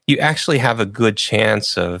 you actually have a good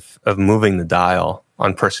chance of moving the dial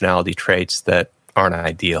on personality traits that aren't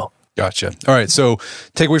ideal. Gotcha. All right. So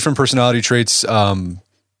takeaway from personality traits,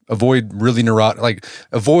 avoid really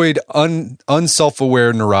avoid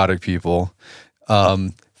unself-aware neurotic people.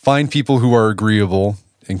 Find people who are agreeable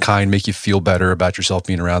and kind, make you feel better about yourself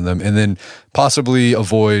being around them. And then possibly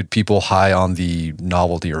avoid people high on the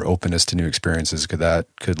novelty or openness to new experiences, because that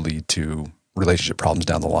could lead to relationship problems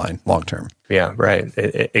down the line, long term. Yeah, right.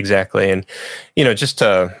 Exactly. And, just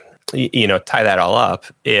to, tie that all up,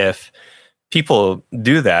 if people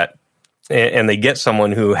do that and they get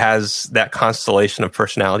someone who has that constellation of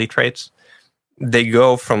personality traits, they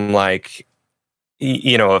go from a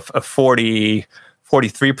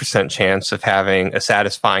 43% chance of having a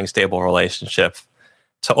satisfying, stable relationship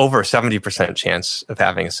to over a 70% chance of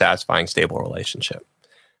having a satisfying, stable relationship.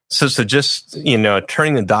 So just,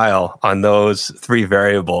 turning the dial on those three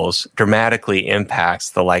variables dramatically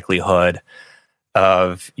impacts the likelihood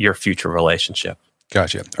of your future relationship.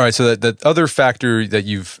 Gotcha. All right. So that other factor that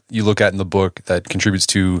you look at in the book that contributes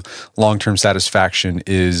to long-term satisfaction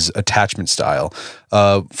is attachment style.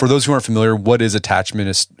 For those who aren't familiar, what is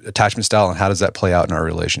attachment style, and how does that play out in our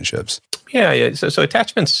relationships? Yeah. So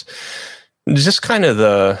attachment's just kind of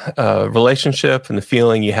the relationship and the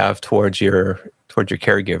feeling you have towards your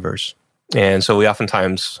caregivers. And so we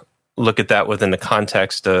oftentimes look at that within the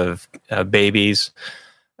context of babies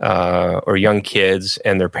or young kids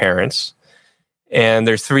and their parents. And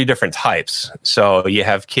there's three different types. So you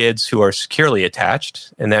have kids who are securely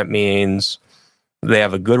attached, and that means they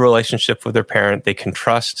have a good relationship with their parent. They can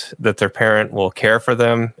trust that their parent will care for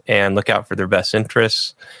them and look out for their best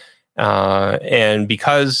interests. And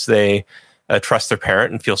because they trust their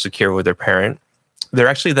parent and feel secure with their parent, they're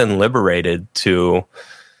actually then liberated to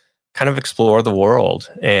kind of explore the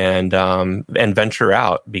world and venture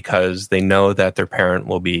out because they know that their parent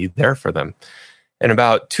will be there for them. And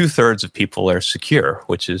about 2/3 of people are secure,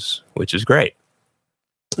 which is great.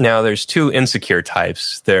 Now, there's two insecure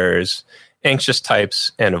types. There's anxious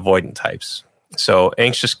types and avoidant types. So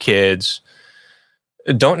anxious kids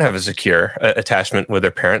don't have a secure attachment with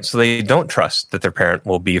their parents, so they don't trust that their parent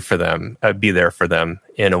will be there for them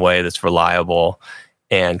in a way that's reliable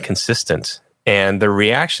and consistent. And the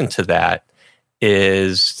reaction to that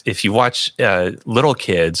is, if you watch little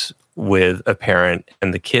kids with a parent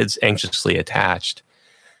and the kid's anxiously attached,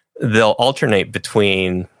 they'll alternate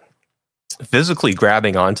between physically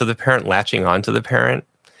grabbing onto the parent, latching onto the parent,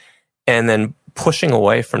 and then pushing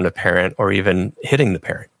away from the parent or even hitting the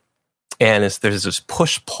parent. And there's this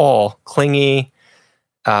push-pull, clingy,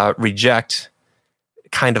 reject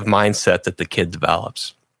kind of mindset that the kid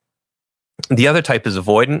develops. The other type is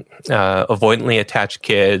avoidant. Avoidantly attached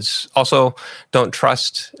kids also don't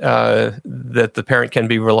trust that the parent can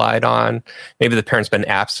be relied on. Maybe the parent's been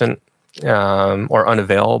absent or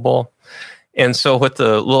unavailable. And so what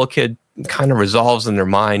the little kid kind of resolves in their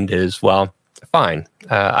mind is, well, fine,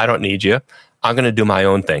 I don't need you. I'm going to do my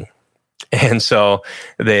own thing. And so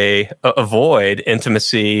they avoid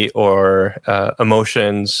intimacy or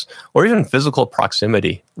emotions or even physical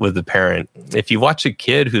proximity with the parent. If you watch a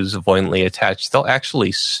kid who's avoidantly attached, they'll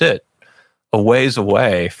actually sit a ways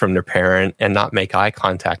away from their parent and not make eye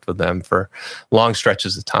contact with them for long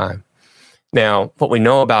stretches of time. Now, what we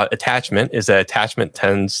know about attachment is that attachment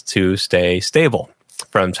tends to stay stable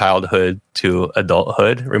from childhood to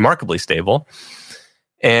adulthood, remarkably stable.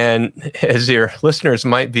 And as your listeners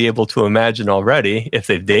might be able to imagine already, if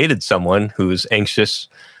they've dated someone who's anxious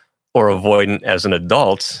or avoidant as an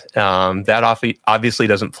adult, that obviously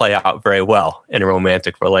doesn't play out very well in a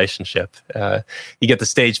romantic relationship. You get the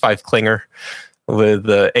stage 5 clinger with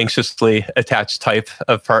the anxiously attached type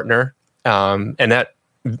of partner, and that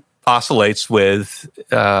oscillates with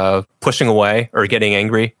pushing away or getting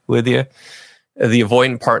angry with you. The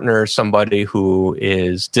avoidant partner is somebody who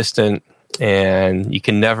is distant, and you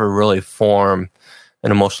can never really form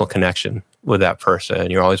an emotional connection with that person.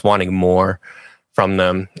 You're always wanting more from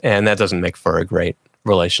them, and that doesn't make for a great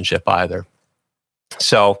relationship either.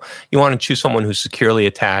 So you want to choose someone who's securely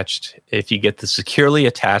attached. If you get the securely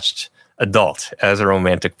attached adult as a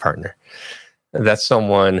romantic partner. That's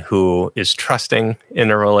someone who is trusting in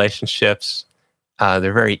their relationships.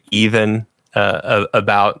 They're very even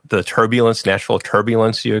about the natural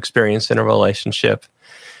turbulence you experience in a relationship.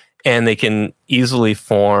 And they can easily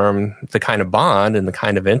form the kind of bond and the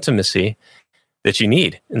kind of intimacy that you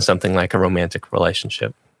need in something like a romantic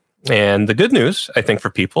relationship. And the good news, I think,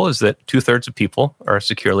 for people is that 2/3 of people are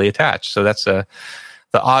securely attached. So that's the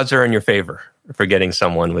odds are in your favor for getting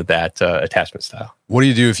someone with that attachment style. What do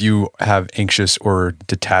you do if you have anxious or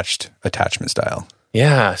detached attachment style?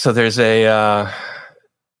 Yeah, so there's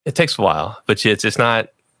it takes a while, but it's not,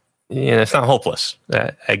 it's not hopeless.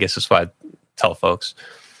 I guess is what I tell folks.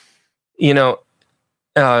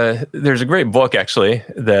 There's a great book actually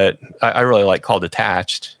that I really like called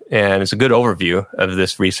Attached, and it's a good overview of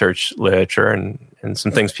this research literature and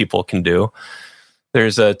some things people can do.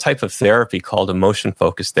 There's a type of therapy called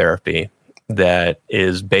emotion-focused therapy that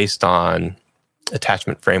is based on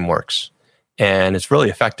attachment frameworks, and it's really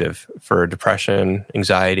effective for depression,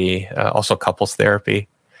 anxiety, also couples therapy.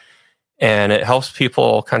 And it helps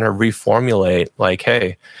people kind of reformulate, like,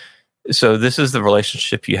 hey, so this is the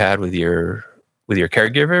relationship you had with your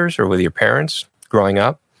caregivers or with your parents growing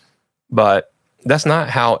up, but that's not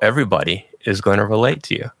how everybody is going to relate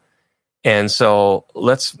to you. And so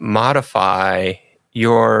let's modify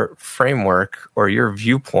your framework or your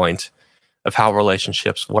viewpoint of how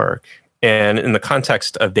relationships work. And in the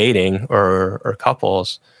context of dating or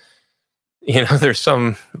couples, there's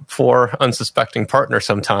some poor unsuspecting partner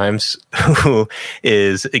sometimes who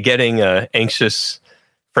is getting an anxious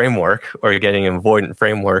framework or getting an avoidant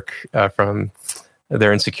framework from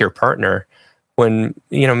their insecure partner when,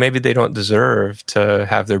 maybe they don't deserve to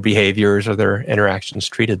have their behaviors or their interactions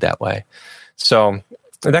treated that way. So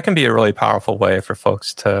that can be a really powerful way for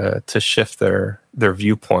folks to shift their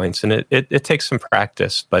viewpoints. And it takes some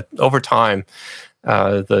practice, but over time,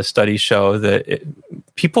 the studies show that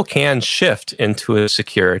people can shift into a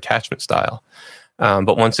secure attachment style.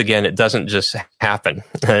 But once again, it doesn't just happen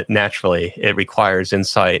naturally. It requires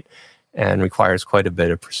insight and requires quite a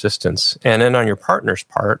bit of persistence. And then on your partner's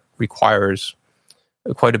part, requires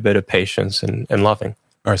quite a bit of patience and loving.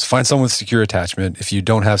 All right, so find someone with secure attachment. If you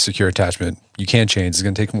don't have secure attachment, you can't change. It's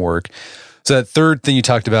going to take some work. So that third thing you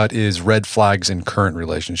talked about is red flags in current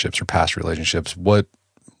relationships or past relationships. What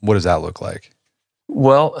does that look like?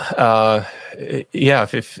 Well,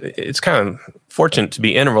 if it's kind of fortunate to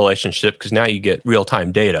be in a relationship because now you get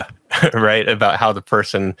real-time data, right, about how the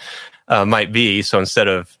person might be. So instead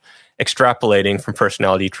of extrapolating from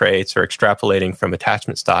personality traits or extrapolating from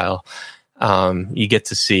attachment style, you get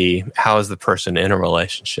to see how is the person in a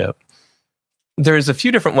relationship. There's a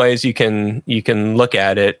few different ways you can look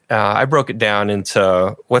at it. I broke it down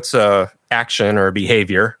into what's a action or a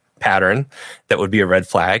behavior pattern that would be a red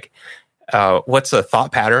flag. What's a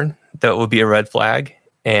thought pattern that would be a red flag?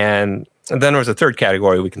 And then there's a third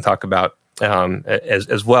category we can talk about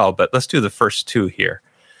as well, but let's do the first two here.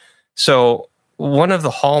 So one of the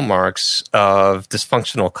hallmarks of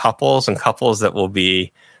dysfunctional couples and couples that will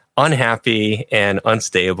be unhappy and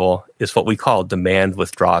unstable is what we call demand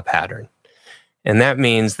withdraw pattern. And that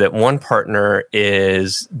means that one partner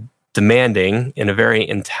is demanding in a very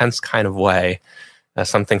intense kind of way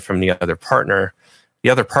something from the other partner. The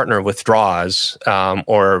other partner withdraws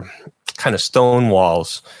or kind of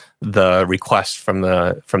stonewalls the request from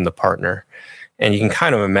the partner. And you can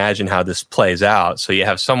kind of imagine how this plays out. So you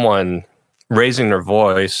have someone raising their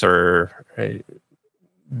voice or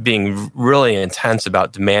being really intense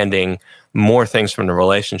about demanding more things from the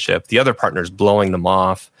relationship. The other partner is blowing them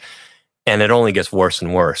off, and it only gets worse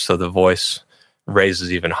and worse. So the voice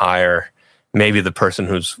raises even higher. Maybe the person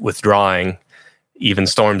who's withdrawing even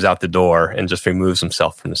storms out the door and just removes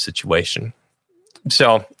himself from the situation.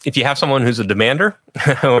 So if you have someone who's a demander,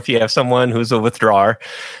 or if you have someone who's a withdrawer,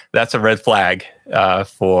 that's a red flag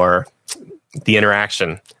for the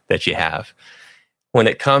interaction that you have. When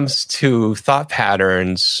it comes to thought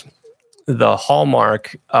patterns, the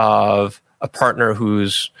hallmark of a partner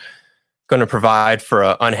who's going to provide for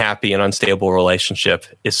an unhappy and unstable relationship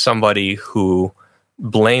is somebody who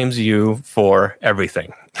blames you for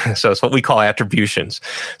everything. So it's what we call attributions.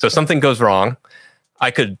 So if something goes wrong,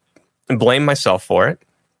 I could blame myself for it.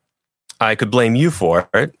 I could blame you for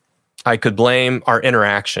it. I could blame our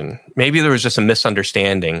interaction. Maybe there was just a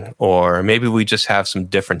misunderstanding, or maybe we just have some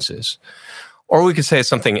differences. Or we could say it's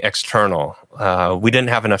something external. We didn't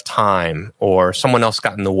have enough time, or someone else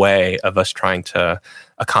got in the way of us trying to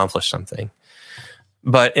accomplish something.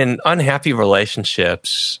 But in unhappy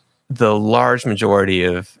relationships, the large majority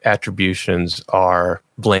of attributions are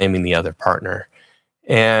blaming the other partner.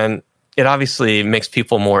 And it obviously makes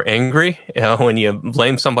people more angry. When you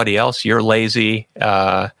blame somebody else, you're lazy,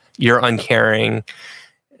 you're uncaring,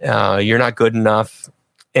 you're not good enough.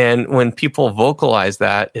 And when people vocalize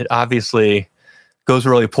that, it obviously goes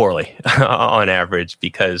really poorly on average,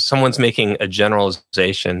 because someone's making a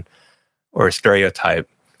generalization or a stereotype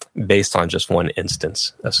based on just one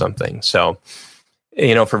instance of something. So,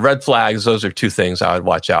 for red flags, those are two things I would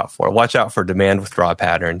watch out for. Watch out for demand withdrawal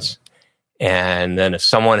patterns. And then if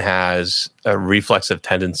someone has a reflexive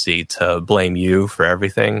tendency to blame you for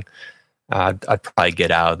everything, I'd probably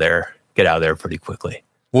get out of there pretty quickly.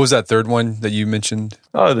 What was that third one that you mentioned?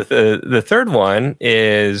 Oh, the third one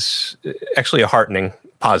is actually a heartening,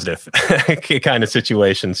 positive kind of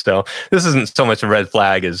situation. So this isn't so much a red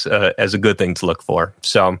flag as a good thing to look for.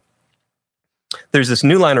 So there's this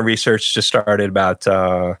new line of research just started about,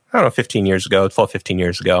 15 years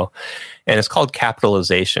ago, and it's called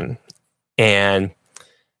capitalization. And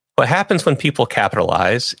what happens when people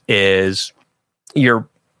capitalize is your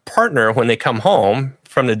partner, when they come home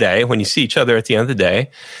from the day, when you see each other at the end of the day,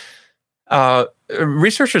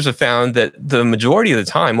 researchers have found that the majority of the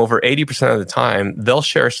time, over 80% of the time, they'll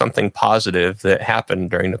share something positive that happened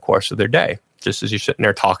during the course of their day, just as you're sitting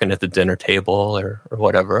there talking at the dinner table or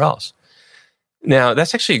whatever else. Now,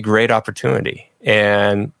 that's actually a great opportunity,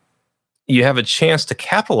 and you have a chance to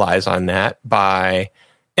capitalize on that by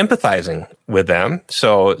empathizing with them.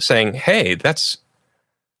 So saying, hey, that's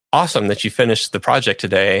awesome that you finished the project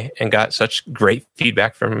today and got such great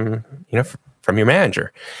feedback from your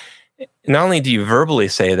manager. Not only do you verbally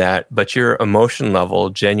say that, but your emotion level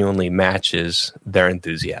genuinely matches their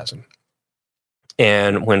enthusiasm.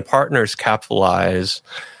 And when partners capitalize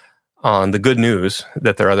on the good news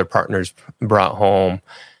that their other partners brought home,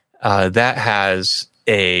 that has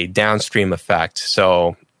a downstream effect.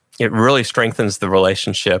 So it really strengthens the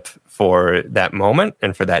relationship for that moment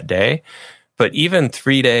and for that day. But even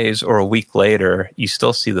 3 days or a week later, you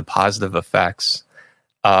still see the positive effects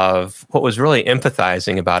of what was really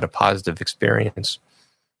empathizing about a positive experience.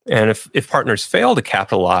 And if partners fail to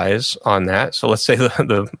capitalize on that, so let's say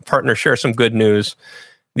the partner shares some good news,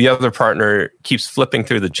 the other partner keeps flipping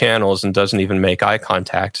through the channels and doesn't even make eye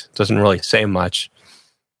contact, doesn't really say much,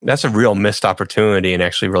 that's a real missed opportunity and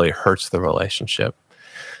actually really hurts the relationship.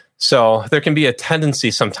 So there can be a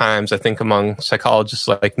tendency sometimes, I think, among psychologists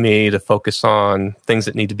like me to focus on things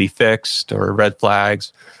that need to be fixed or red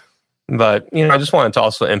flags. But, I just wanted to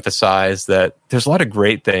also emphasize that there's a lot of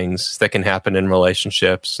great things that can happen in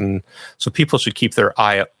relationships. And so people should keep their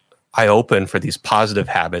eye open for these positive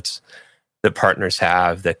habits that partners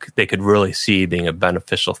have that they could really see being a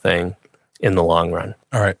beneficial thing in the long run.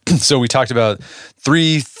 All right. So we talked about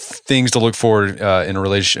 3 things to look for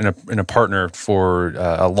in a partner for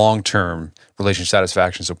a long-term relationship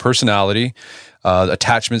satisfaction. So personality,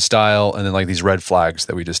 attachment style, and then like these red flags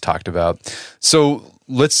that we just talked about. So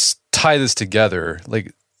let's tie this together.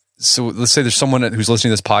 So let's say there's someone who's listening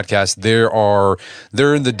to this podcast.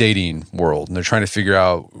 They're in the dating world and they're trying to figure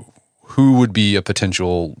out who would be a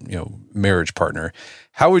potential, marriage partner.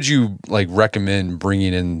 How would you recommend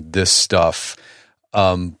bringing in this stuff,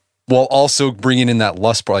 while also bringing in that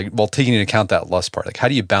lust part, while taking into account that lust part? How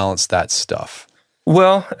do you balance that stuff?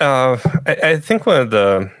 Well, I think one of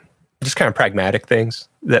the just kind of pragmatic things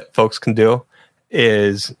that folks can do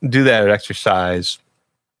is do that exercise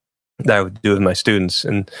that I would do with my students.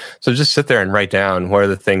 And so just sit there and write down what are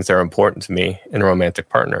the things that are important to me in a romantic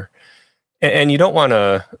partner. And you don't want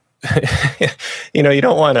to, you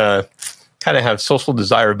don't want to kind of have social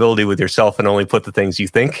desirability with yourself and only put the things you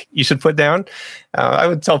think you should put down. I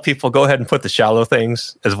would tell people, go ahead and put the shallow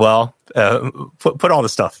things as well. Put all the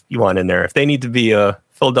stuff you want in there. If they need to be a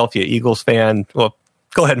Philadelphia Eagles fan, well,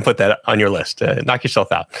 go ahead and put that on your list. Knock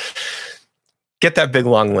yourself out. Get that big,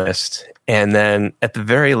 long list. And then at the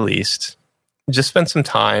very least, just spend some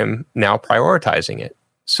time now prioritizing it.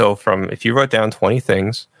 So if you wrote down 20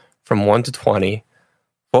 things, from 1 to 20,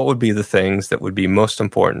 what would be the things that would be most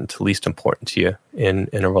important to least important to you in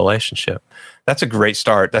a relationship? That's a great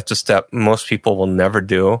start. That's a step most people will never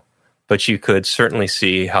do, but you could certainly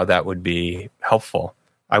see how that would be helpful.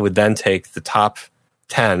 I would then take the top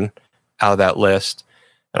 10 out of that list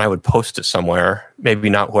and I would post it somewhere, maybe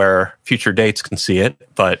not where future dates can see it,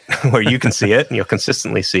 but where you can see it and you'll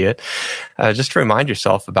consistently see it, just to remind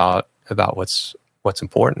yourself about what's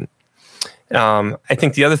important. I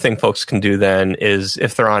think the other thing folks can do then is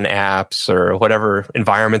if they're on apps or whatever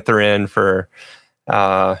environment they're in for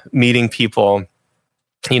meeting people,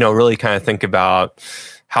 really kind of think about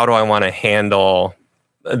how do I want to handle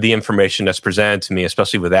the information that's presented to me,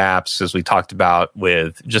 especially with apps, as we talked about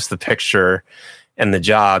with just the picture and the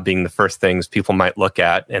job being the first things people might look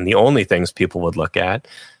at and the only things people would look at.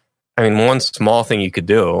 I mean, one small thing you could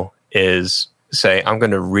do is say, I'm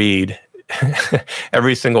going to read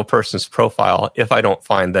every single person's profile if I don't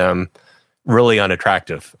find them really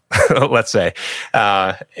unattractive, let's say.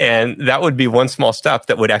 And that would be one small step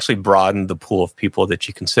that would actually broaden the pool of people that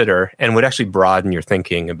you consider and would actually broaden your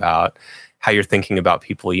thinking about how you're thinking about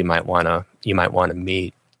people you might want to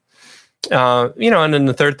meet. And then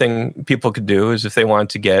the third thing people could do is if they wanted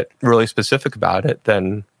to get really specific about it,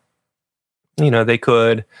 then, they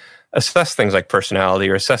could assess things like personality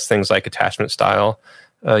or assess things like attachment style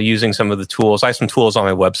using some of the tools. I have some tools on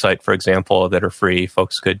my website, for example, that are free.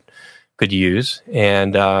 Folks could use,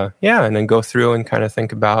 and then go through and kind of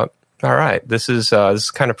think about, all right, this is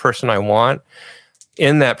the kind of person I want.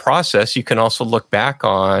 In that process, you can also look back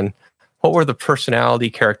on what were the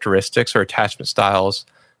personality characteristics or attachment styles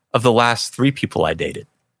of the last 3 people I dated,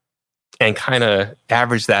 and kind of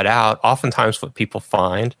average that out. Oftentimes what people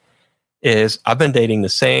find is I've been dating the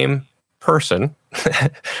same person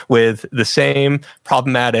with the same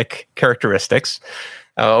problematic characteristics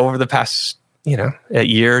over the past a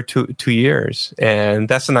year to 2 years. And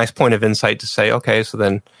that's a nice point of insight to say, okay, so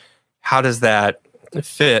then how does that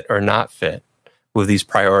fit or not fit with these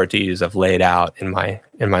priorities I've laid out in my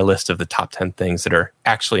list of the top 10 things that are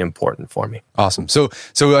actually important for me? Awesome. So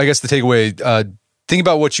I guess the takeaway, think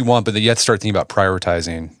about what you want, but then you have to start thinking about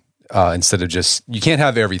prioritizing instead of just, you can't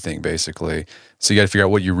have everything basically. So you got to figure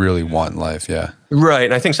out what you really want in life. Yeah. Right.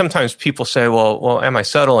 And I think sometimes people say, well, am I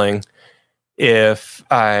settling if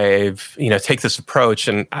I've, take this approach?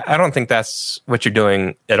 And I don't think that's what you're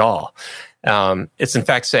doing at all. It's in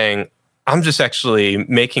fact saying, I'm just actually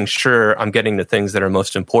making sure I'm getting the things that are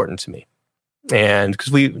most important to me. And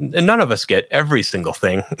because none of us get every single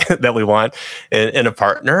thing that we want in a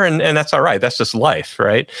partner, and that's all right. That's just life,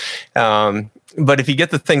 right? But if you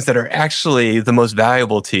get the things that are actually the most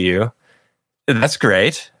valuable to you, that's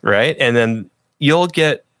great, right? And then you'll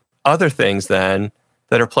get other things then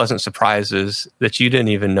that are pleasant surprises that you didn't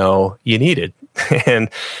even know you needed. And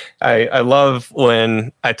I love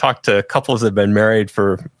when I talk to couples that have been married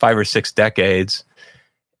for 5 or 6 decades,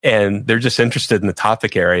 and they're just interested in the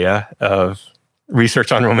topic area of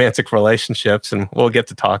research on romantic relationships, and we'll get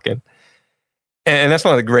to talking. And that's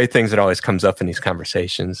one of the great things that always comes up in these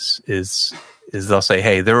conversations is they'll say,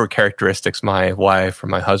 hey, there were characteristics my wife or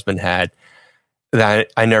my husband had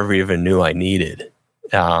that I never even knew I needed.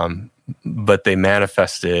 But they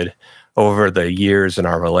manifested over the years in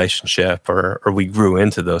our relationship, or we grew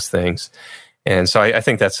into those things. And so I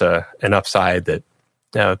think that's an upside that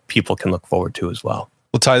people can look forward to as well.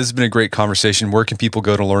 Well, Ty, this has been a great conversation. Where can people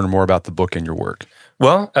go to learn more about the book and your work?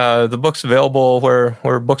 Well, the book's available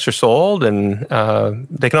where books are sold, and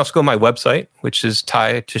they can also go to my website, which is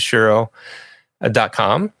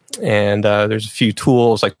tytashiro.com. And there's a few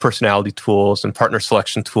tools like personality tools and partner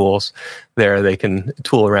selection tools there they can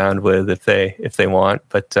tool around with if they want.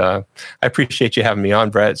 But I appreciate you having me on,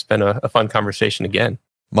 Brett. It's been a fun conversation again.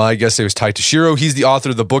 My guest today was Ty Tashiro. He's the author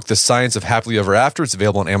of the book, The Science of Happily Ever After. It's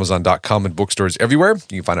available on Amazon.com and bookstores everywhere.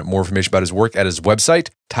 You can find out more information about his work at his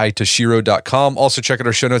website, tytashiro.com. Also check out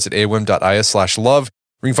our show notes at aom.is/love,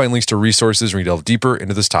 where you can find links to resources where you delve deeper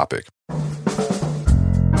into this topic.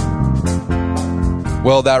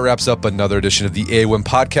 Well, that wraps up another edition of the AOM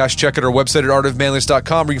podcast. Check out our website at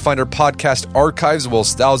artofmanliness.com, where you can find our podcast archives, as well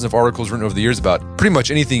as thousands of articles written over the years about pretty much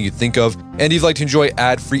anything you think of. And if you'd like to enjoy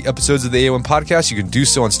ad-free episodes of the AOM podcast, you can do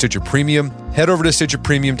so on Stitcher Premium. Head over to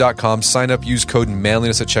stitcherpremium.com, sign up, use code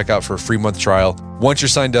manliness at checkout for a free month trial. Once you're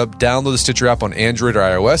signed up, download the Stitcher app on Android or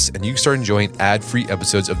iOS, and you can start enjoying ad-free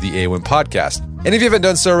episodes of the AOM podcast. And if you haven't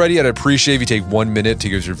done so already, I'd appreciate if you take 1 minute to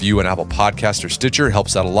give us a review on Apple Podcasts or Stitcher. It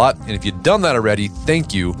helps out a lot. And if you've done that already,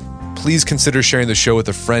 thank you. Please consider sharing the show with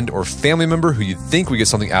a friend or family member who you think would get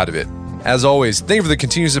something out of it. As always, thank you for the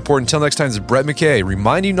continued support. Until next time, this is Brett McKay,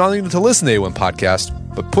 reminding you not only to listen to the AOM podcast,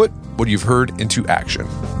 but put what you've heard into action.